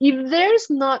 If there's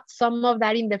not some of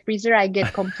that in the freezer, I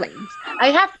get complaints.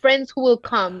 I have friends who will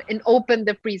come and open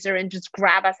the freezer and just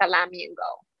grab a salami and go.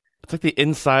 It's like the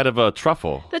inside of a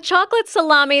truffle. The chocolate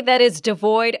salami that is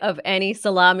devoid of any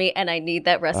salami, and I need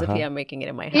that recipe. I'm making it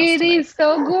in my house It tonight. is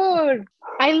so good.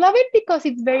 I love it because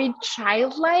it's very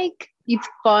childlike. It's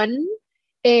fun.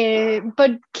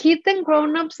 But kids and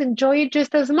grown-ups enjoy it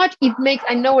just as much. It makes,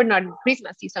 I know we're not in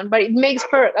Christmas season, but it makes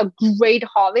for a great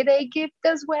holiday gift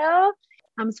as well.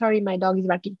 I'm sorry, my dog is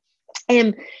barking.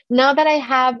 And now that I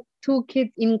have 2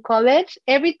 kids in college,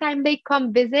 every time they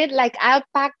come visit, like I'll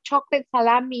pack chocolate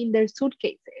salami in their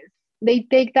suitcases. They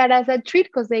take that as a treat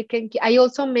because they can. I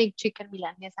also make chicken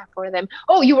milanesa for them.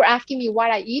 Oh, you were asking me what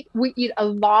I eat? We eat a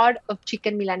lot of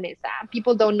chicken milanesa.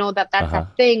 People don't know that that's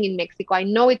a thing in Mexico. I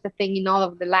know it's a thing in all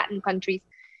of the Latin countries.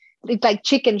 It's like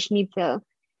chicken schnitzel.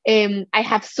 I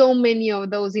have so many of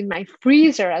those in my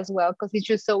freezer as well because it's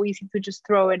just so easy to just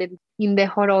throw it in the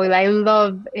hot oil. I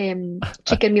love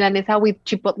chicken milanesa with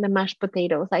chipotle mashed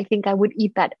potatoes. I think I would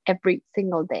eat that every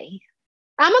single day.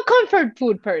 I'm a comfort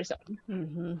food person.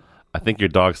 Mm-hmm. I think your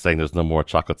dog's saying there's no more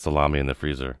chocolate salami in the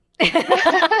freezer. I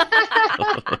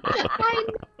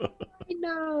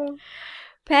know.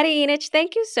 Pati Jinich,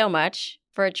 thank you so much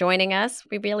for joining us.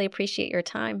 We really appreciate your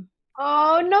time.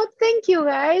 Oh, no, thank you,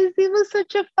 guys. It was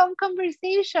such a fun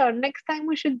conversation. Next time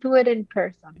we should do it in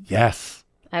person. Yes.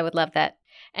 I would love that.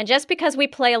 And just because we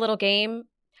play a little game,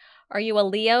 are you a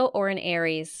Leo or an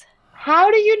Aries?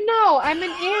 How do you know? I'm an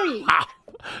Aries.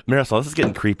 Marisol, this is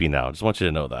getting creepy now. I just want you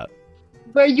to know that.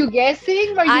 Were you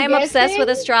guessing? I am obsessed with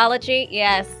astrology.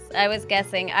 Yes, I was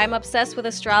guessing. I'm obsessed with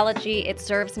astrology. It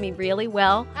serves me really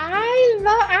well.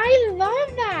 I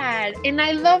love that. And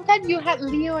I love that you had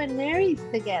Leo and Aries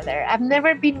together. I've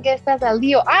never been guessed as a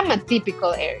Leo. I'm a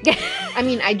typical Aries.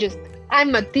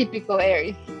 I'm a typical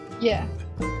Aries. Yeah.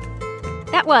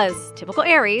 That was Typical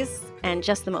Aries, and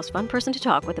just the most fun person to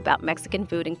talk with about Mexican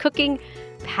food and cooking,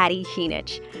 Pati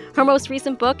Jinich. Her most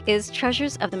recent book is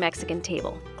Treasures of the Mexican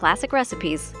Table, Classic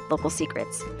Recipes, Local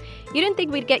Secrets. You didn't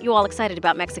think we'd get you all excited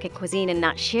about Mexican cuisine and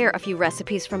not share a few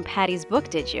recipes from Pati's book,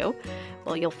 did you?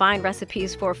 Well, you'll find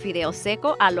recipes for fideo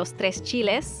seco a los tres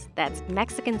chiles, that's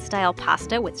Mexican-style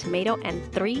pasta with tomato and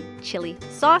 3 chili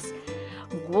sauce,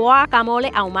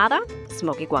 guacamole ahumada,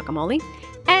 smoky guacamole,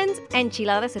 and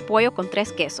enchiladas de pollo con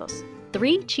 3 quesos,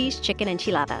 3 cheese chicken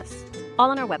enchiladas, all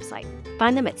on our website.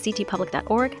 Find them at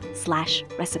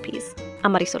ctpublic.org/recipes.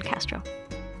 I'm Marisol Castro.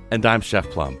 And I'm Chef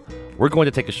Plum. We're going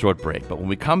to take a short break, but when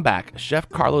we come back, Chef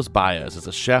Carlos Baez is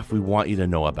a chef we want you to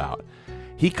know about.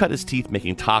 He cut his teeth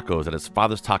making tacos at his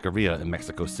father's taqueria in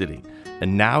Mexico City,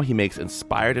 and now he makes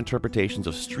inspired interpretations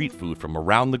of street food from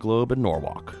around the globe in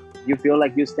Norwalk. You feel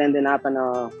like you're standing up on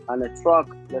a truck,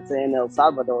 let's say in El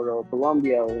Salvador or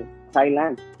Colombia or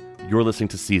Thailand. You're listening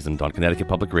to Seasoned on Connecticut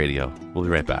Public Radio. We'll be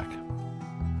right back.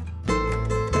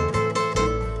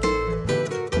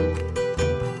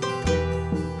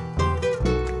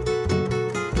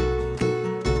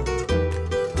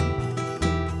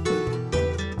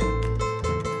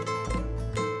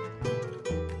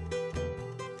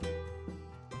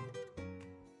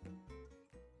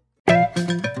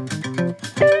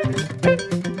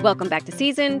 Welcome back to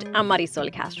Seasoned. I'm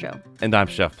Marisol Castro. And I'm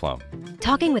Chef Plum.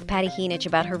 Talking with Pati Jinich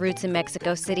about her roots in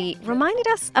Mexico City reminded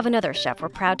us of another chef we're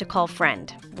proud to call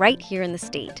friend, right here in the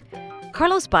state.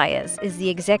 Carlos Baez is the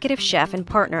executive chef and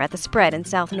partner at The Spread in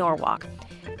South Norwalk.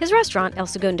 His restaurant, El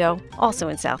Segundo, also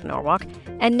in South Norwalk,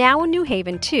 and now in New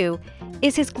Haven too,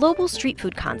 is his global street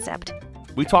food concept.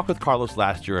 We talked with Carlos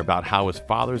last year about how his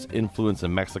father's influence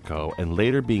in Mexico and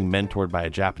later being mentored by a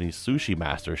Japanese sushi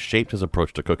master shaped his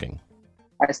approach to cooking.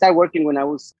 I started working when I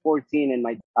was 14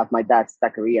 at my dad's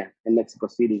taqueria in Mexico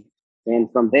City.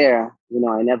 And from there,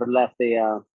 I never left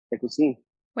the cuisine.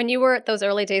 When you were at those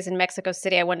early days in Mexico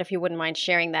City, I wonder if you wouldn't mind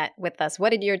sharing that with us.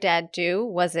 What did your dad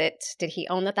do? Did he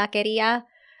own the taqueria?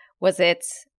 Was it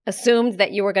assumed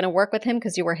that you were going to work with him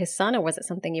because you were his son, or was it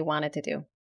something you wanted to do?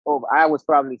 Oh, I was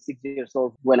probably 6 years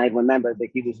old when I remember that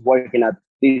he was working at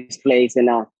this place, and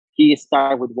he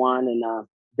started with one, and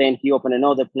then he opened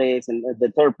another place, and the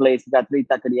third place, he got 3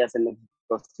 taquerias in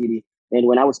Mexico City. And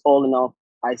when I was old enough,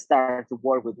 I started to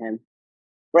work with him.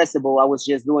 First of all, I was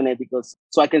just doing it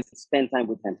so I can spend time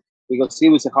with him, because he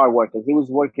was a hard worker. He was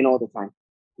working all the time.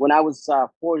 When I was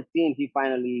 14, he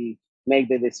finally made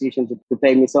the decision to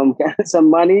pay me some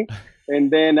money.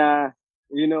 And then, I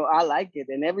like it.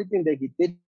 And everything that he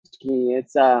did me,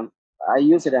 I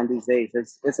use it on these days.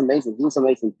 It's amazing. He was an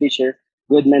amazing teacher,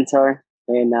 good mentor.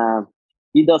 And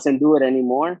he doesn't do it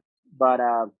anymore, but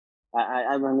I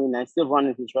still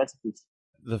run his recipes.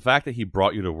 The fact that he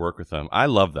brought you to work with him, I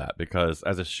love that, because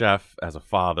as a chef, as a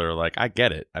father, I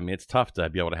get it. I mean, it's tough to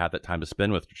be able to have that time to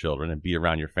spend with your children and be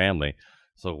around your family.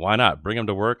 So why not bring them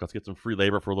to work? Let's get some free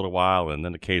labor for a little while, and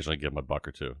then occasionally give them $1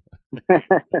 or $2.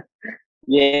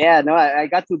 Yeah, no, I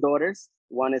got 2 daughters.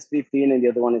 One is 15 and the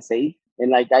other one is 8.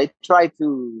 And I try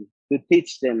to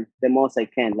teach them the most I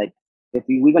can. If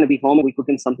we're going to be home and we're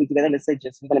cooking something together, let's say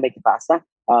we're going to make a pasta.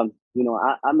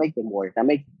 I make them work. I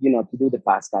make, to do the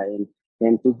pasta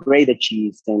and to grate the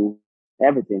cheese and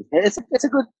everything. It's a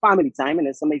good family time, and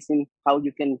it's amazing how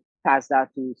you can pass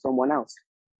that to someone else.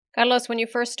 Carlos, when you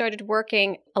first started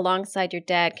working alongside your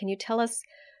dad, can you tell us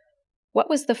what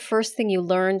was the first thing you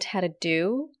learned how to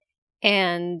do,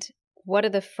 and what are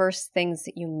the first things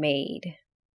that you made?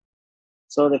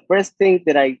 So the first thing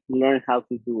that I learned how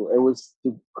to do, it was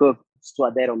to cook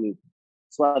suadero meat.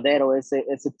 Suadero is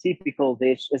a typical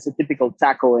dish. It's a typical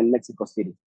taco in Mexico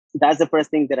City. that's the first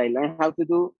thing that I learned how to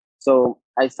do. So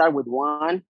I start with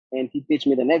one, and he teach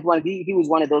me the next one. He was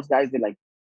one of those guys that like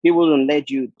he wouldn't let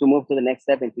you to move to the next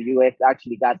step until you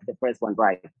actually got the first one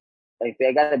right. If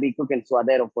I gotta be cooking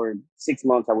suadero for 6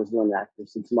 months, I was doing that for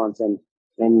 6 months,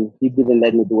 and he didn't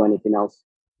let me do anything else.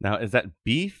 Now, is that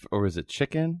beef or is it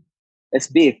chicken? It's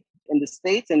beef. In the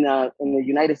States and in the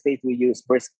United States, we use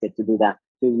brisket to do that,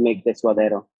 to make the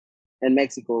suadero. In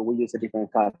Mexico, we use a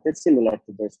different cut. It's similar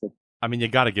to brisket. I mean, you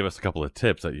got to give us a couple of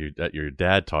tips that your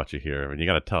dad taught you here, and you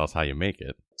got to tell us how you make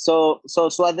it. So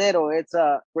suadero, it's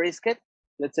a brisket,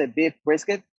 let's say beef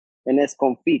brisket, and it's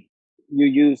confit. You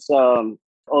use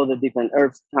all the different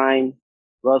herbs, thyme,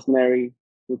 rosemary.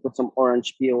 We put some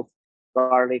orange peels,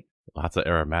 garlic. Lots of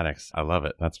aromatics. I love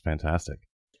it. That's fantastic.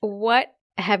 What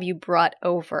have you brought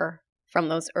over from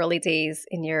those early days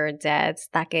in your dad's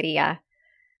taqueria?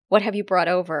 What have you brought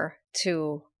over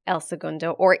to El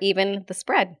Segundo or even the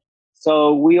spread?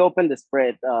 So we opened the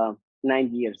spread 9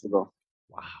 years ago.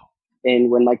 Wow.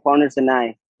 And when my partners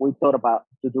and we thought about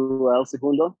to do El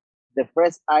Segundo, the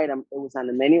first item it was on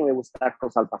the menu, it was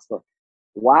tacos al pastor.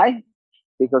 Why?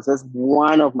 Because it's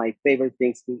one of my favorite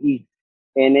things to eat.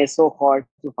 And it's so hard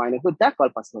to find a good taco al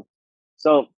pastor.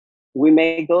 So we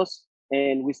make those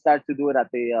and we start to do it at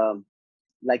the,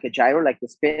 like a gyro, like the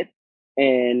spit.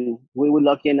 And we were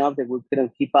lucky enough that we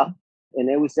couldn't keep up. And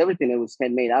it was everything. It was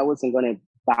handmade. I wasn't going to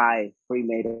buy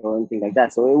pre-made or anything like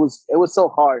that. So it was so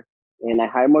hard. And I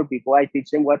hire more people. I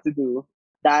teach them what to do.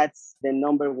 That's the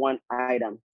number one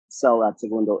item sell at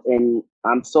Segundo. And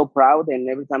I'm so proud. And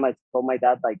every time I told my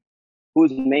dad, like,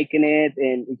 who's making it,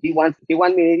 and if he wants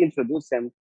me to introduce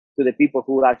him to the people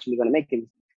who are actually going to make it.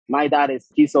 My dad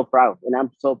he's so proud, and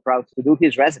I'm so proud to do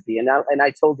his recipe. And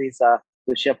I told this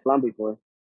to Chef Plum before.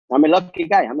 I'm a lucky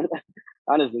guy.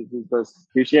 Honestly, because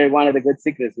you share one of the good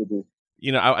secrets with me.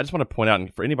 You know, I just want to point out,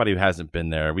 and for anybody who hasn't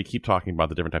been there, we keep talking about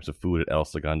the different types of food at El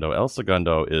Segundo. El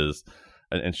Segundo is,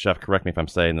 and Chef, correct me if I'm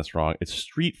saying this wrong, it's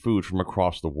street food from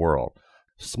across the world.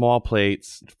 Small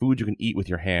plates, food you can eat with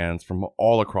your hands from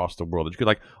all across the world that you could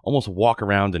like almost walk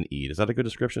around and eat. Is that a good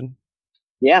description?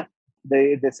 Yeah.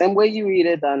 The same way you eat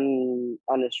it on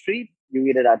the street, you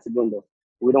eat it at Segundo.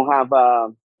 We don't have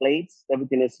plates.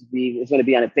 Everything is going to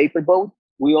be on a paper boat.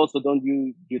 We also don't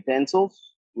use utensils.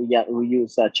 We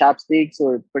use chopsticks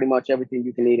or pretty much everything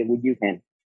you can eat it with your hand.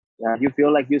 You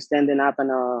feel like you're standing up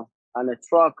on a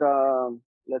truck,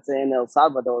 let's say in El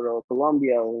Salvador or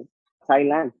Colombia or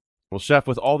Thailand. Well, Chef,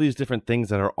 with all these different things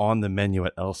that are on the menu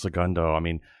at El Segundo, I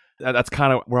mean, that's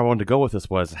kind of where I wanted to go with this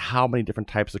was how many different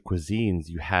types of cuisines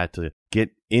you had to get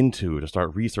into to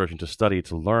start researching, to study,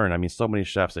 to learn. I mean, so many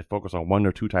chefs, they focus on one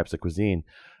or two types of cuisine.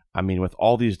 I mean, with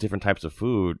all these different types of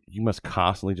food, you must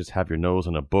constantly just have your nose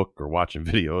in a book or watching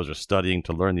videos or studying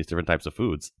to learn these different types of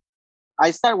foods.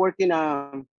 I started working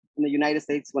in the United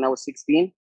States when I was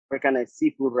 16, working at a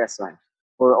seafood restaurant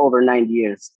for over 9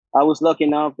 years. I was lucky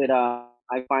enough that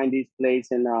I find this place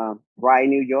in Rye,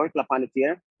 New York, La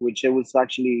Panetière, which it was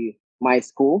actually my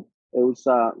school. It was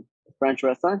a French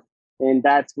restaurant. And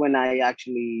that's when I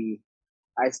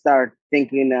start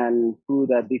thinking on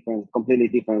food a completely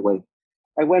different way.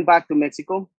 I went back to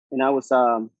Mexico and I was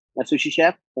a sushi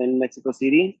chef in Mexico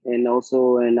City and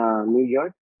also in New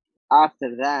York.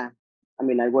 After that,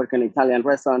 I work in an Italian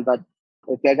restaurant, but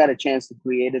if I got a chance to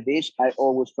create a dish, I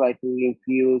always try to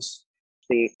infuse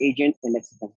the Asian and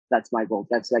Mexican. That's my goal.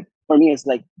 That's like, for me, it's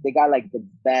like they got like the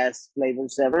best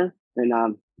flavors ever.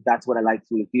 And that's what I like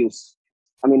to infuse.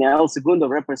 El Segundo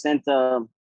represents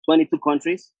 22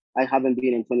 countries. I haven't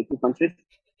been in 22 countries,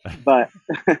 but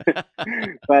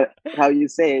but how you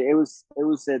say it, it was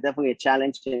definitely a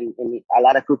challenge and a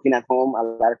lot of cooking at home, a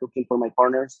lot of cooking for my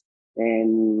partners,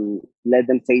 and let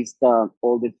them taste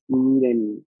all the food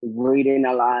and reading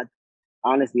a lot.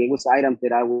 Honestly, it was items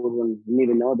that I wouldn't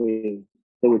even know they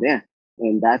were there,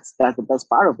 and that's the best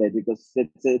part of it because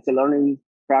it's a learning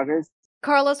progress.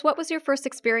 Carlos, what was your first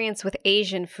experience with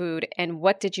Asian food and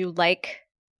what did you like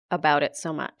about it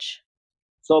so much?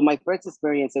 So my first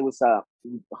experience, it was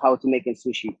how to make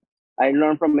sushi. I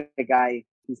learned from a guy,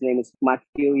 his name is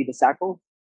Makio Idasako.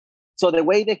 So the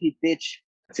way that he teach,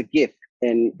 it's a gift.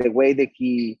 And the way that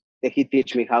he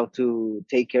teach me how to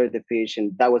take care of the fish,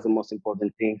 and that was the most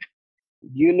important thing.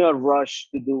 You not rush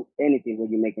to do anything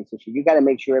when you're making sushi. You got to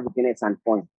make sure everything is on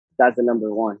point. That's the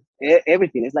number one.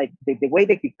 Everything. It's like the way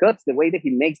that he cuts, the way that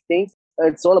he makes things.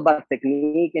 It's all about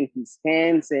technique and his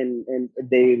hands and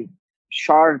the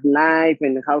sharp knife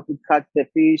and how to cut the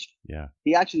fish. Yeah.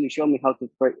 He actually showed me how to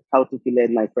fillet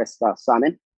my fresh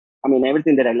salmon.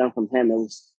 Everything that I learned from him,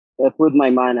 it put my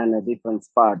mind on a different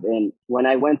spot. And when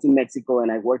I went to Mexico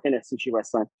and I worked in a sushi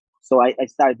restaurant, so I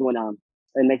started doing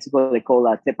In Mexico, they call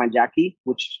teppanyaki,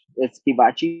 which is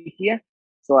hibachi here.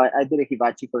 So I did a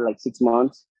hibachi for like 6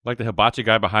 months. Like the hibachi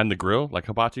guy behind the grill? Like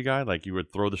hibachi guy? Like you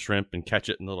would throw the shrimp and catch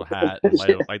it in a little hat and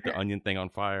light the onion thing on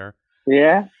fire?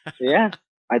 Yeah.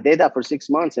 I did that for 6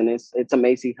 months, and it's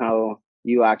amazing how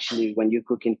you actually, when you're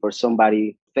cooking for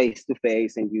somebody face to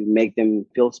face and you make them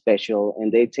feel special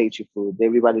and they taste your food,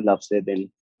 everybody loves it and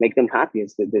make them happy.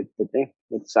 It's the thing.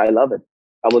 I love it.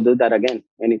 I will do that again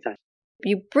anytime.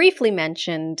 You briefly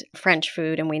mentioned French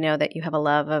food, and we know that you have a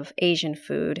love of Asian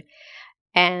food.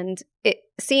 And it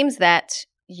seems that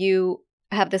you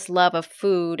have this love of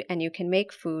food and you can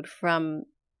make food from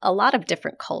a lot of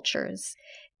different cultures.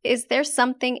 Is there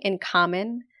something in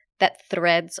common that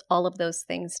threads all of those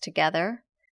things together?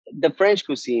 The French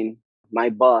cuisine, my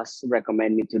boss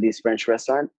recommended me to this French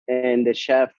restaurant, and the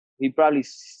chef, he probably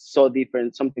saw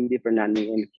something different than me.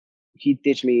 And he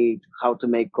teach me how to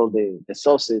make all the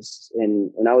sauces.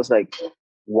 And I was like,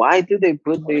 why do they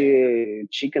put the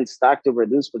chicken stock to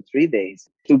reduce for 3 days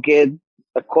to get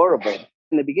a core of it?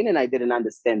 In the beginning, I didn't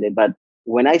understand it. But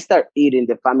when I start eating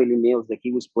the family meals that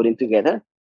he was putting together,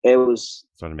 it was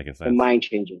started making sense. Mind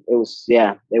changing. It was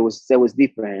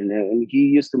different. And he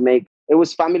used to make, it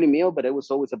was family meal, but it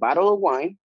was always a bottle of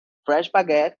wine, fresh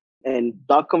baguette, and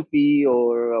duck confit,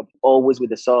 or always with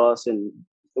the sauce. And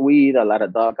we eat a lot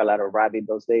of duck, a lot of rabbit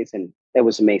those days, and it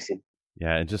was amazing.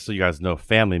 Yeah, and just so you guys know,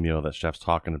 family meal that Chef's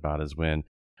talking about is when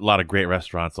a lot of great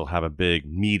restaurants will have a big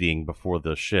meeting before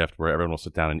the shift where everyone will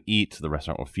sit down and eat. The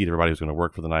restaurant will feed everybody who's going to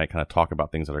work for the night, kind of talk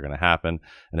about things that are going to happen.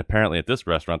 And apparently at this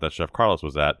restaurant that Chef Carlos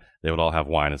was at, they would all have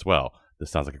wine as well.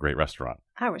 This sounds like a great restaurant.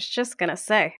 I was just going to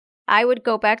say, I would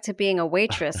go back to being a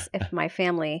waitress if my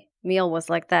family meal was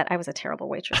like that. I was a terrible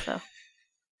waitress, though.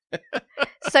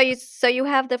 So you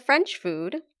have the French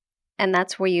food, and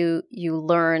that's where you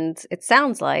learned, it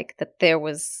sounds like, that there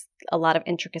was a lot of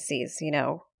intricacies,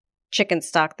 chicken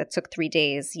stock that took 3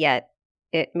 days, yet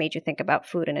it made you think about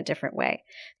food in a different way.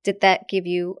 Did that give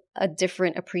you a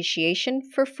different appreciation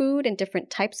for food and different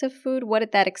types of food? What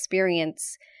did that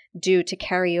experience do to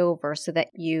carry over so that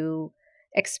you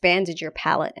expanded your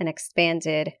palate and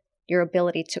expanded your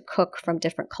ability to cook from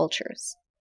different cultures?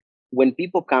 When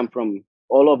people come from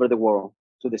all over the world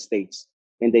to the States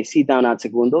and they sit down at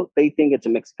Segundo, they think it's a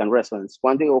Mexican restaurant.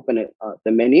 When they open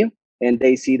the menu, and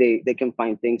they see they can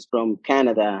find things from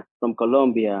Canada, from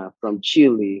Colombia, from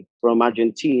Chile, from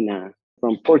Argentina,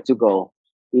 from Portugal,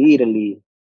 Italy,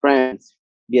 France,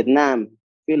 Vietnam,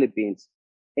 Philippines.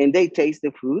 And they taste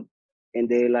the food and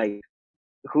they're like,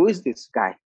 who is this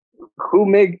guy? Who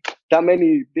made that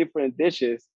many different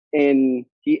dishes? And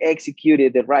he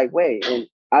executed the right way. And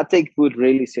I take food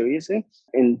really seriously.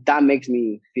 And that makes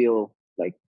me feel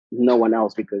like no one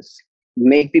else, because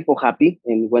make people happy,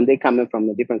 and when they come in from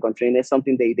a different country and it's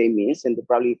something they miss, and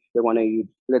they want to eat,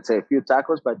 let's say, a few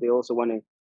tacos, but they also want to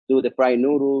do the fried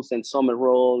noodles and summer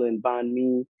roll and banh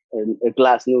mi and a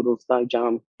glass noodles,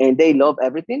 jam, and they love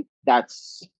everything.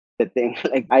 That's the thing.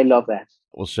 Like, I love that.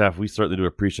 Well, Chef, we certainly do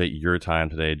appreciate your time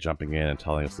today, jumping in and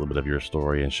telling us a little bit of your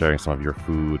story and sharing some of your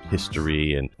food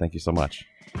history, and thank you so much.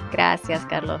 Gracias,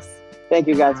 Carlos. Thank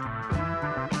you, guys.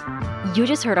 You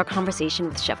just heard our conversation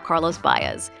with Chef Carlos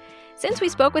Baez. Since we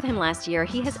spoke with him last year,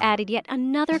 he has added yet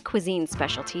another cuisine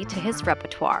specialty to his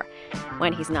repertoire.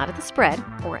 When he's not at the Spread,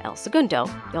 or El Segundo,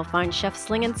 you'll find Chef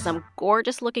slinging some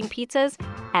gorgeous-looking pizzas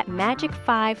at Magic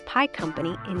 5 Pie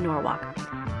Company in Norwalk.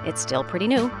 It's still pretty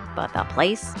new, but the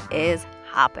place is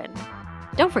hoppin'.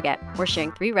 Don't forget, we're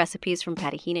sharing 3 recipes from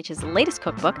Pati Jinich's latest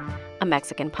cookbook, a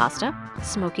Mexican pasta,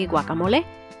 smoky guacamole,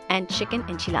 and chicken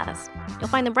enchiladas. You'll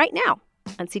find them right now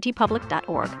on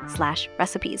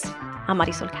ctpublic.org/recipes. I'm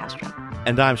Marisol Castro.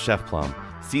 And I'm Chef Plum.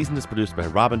 Seasoned is produced by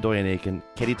Robin Doyen-Aiken,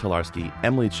 Katie Tolarski,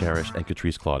 Emily Cherish, and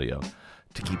Catrice Claudio.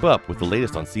 To keep up with the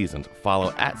latest on Seasoned,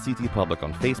 follow at CT Public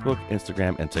on Facebook,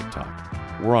 Instagram, and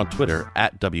TikTok. We're on Twitter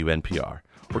at WNPR.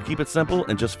 Or keep it simple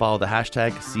and just follow the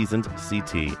hashtag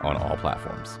SeasonedCT on all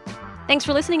platforms. Thanks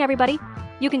for listening, everybody.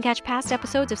 You can catch past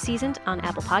episodes of Seasoned on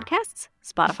Apple Podcasts,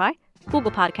 Spotify,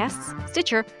 Google Podcasts,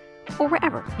 Stitcher, or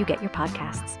wherever you get your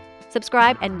podcasts.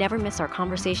 Subscribe and never miss our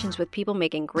conversations with people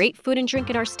making great food and drink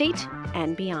in our state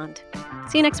and beyond.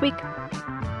 See you next week.